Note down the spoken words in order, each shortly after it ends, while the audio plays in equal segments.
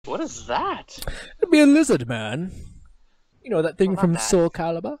What is that? It'd be a lizard man. You know that thing Well, not from that. Soul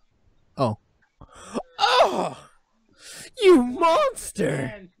Calibur? Oh. Oh! You monster!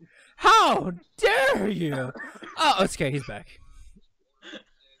 Man. How dare you! Oh, it's okay, he's back.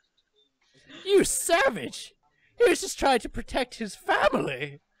 You savage! He was just trying to protect his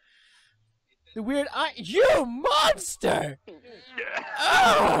family! The weird eye. You monster!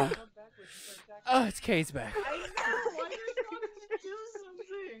 Oh! Oh, it's okay, he's back. I know. Why are you trying to do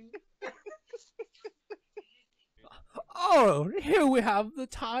something? Oh, here we have the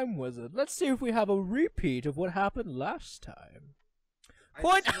Time Wizard. Let's see if we have a repeat of what happened last time.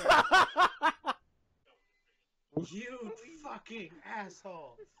 Point! You fucking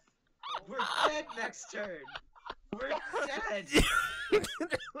asshole. We're dead next turn. We're dead.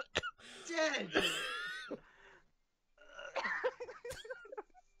 Dead.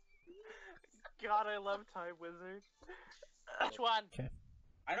 God, I love Time Wizard. Which one? Okay.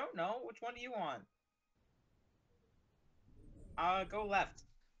 I don't know. Which one do you want? Go left.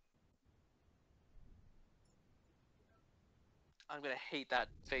 I'm gonna hate that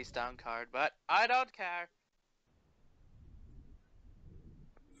face down card, but I don't care.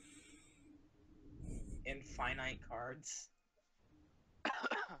 Infinite cards.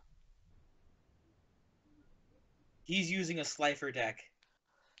 He's using a Slifer deck.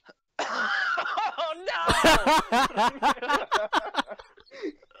 Oh no!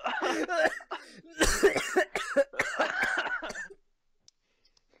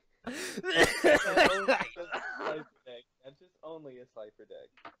 That's just only a Slifer deck.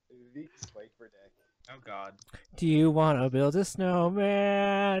 The Slifer deck. Oh god. Do you want to build a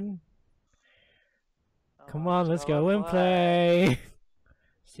snowman? Come on, let's go and play.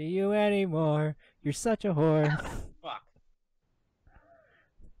 See you anymore. You're such a whore. Fuck.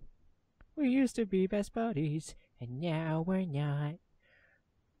 We used to be best buddies, and now we're not.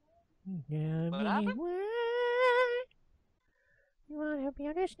 What happened? You want to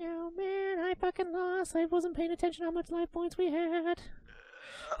build a snowman? I fucking lost. I wasn't paying attention how much life points we had.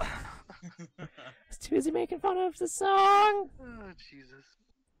 I was too busy making fun of the song. Oh, Jesus.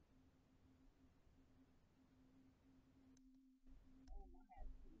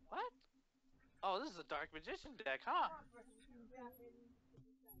 What? Oh, this is a Dark Magician deck, huh?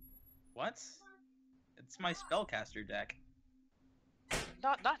 What? It's my spellcaster deck.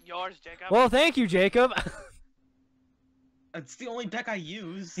 Not yours, Jacob. Well, thank you, Jacob. It's the only deck I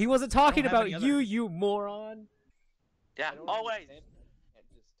use. He wasn't talking have about any you, others. you moron. Yeah, I don't always. understand. You can't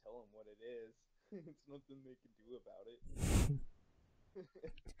just tell them what it is. It's nothing they can do about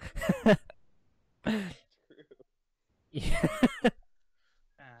it. True. Yeah.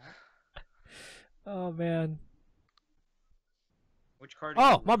 Ah. Oh man. Which card?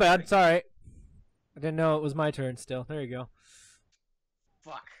 are Oh, you my bad. removing? Sorry. I didn't know it was my turn still. There you go.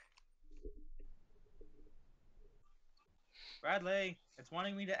 Fuck. Bradley, it's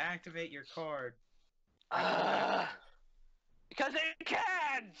wanting me to activate your card. Because it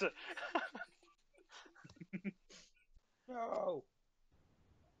can't! No.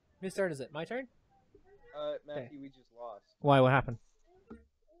 Whose turn is it? My turn? Matthew, we just lost. Why? What happened?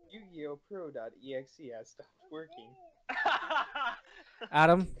 Yu-Gi-Oh! Pro.exe has stopped working.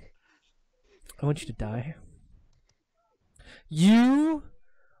 Adam, I want you to die. You.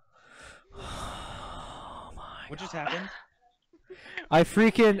 Oh my. What just happened? I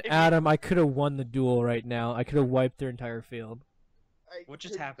freaking Adam. I could have won the duel right now. I could have wiped their entire field. I What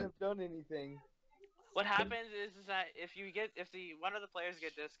just couldn't happened? have done anything. What happens is that if one of the players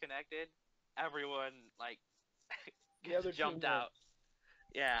get disconnected, everyone like The other gets jumped team wins. out.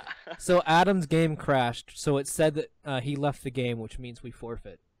 Yeah. So Adam's game crashed. So it said that he left the game, which means we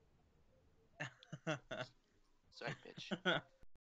forfeit. Sorry, bitch.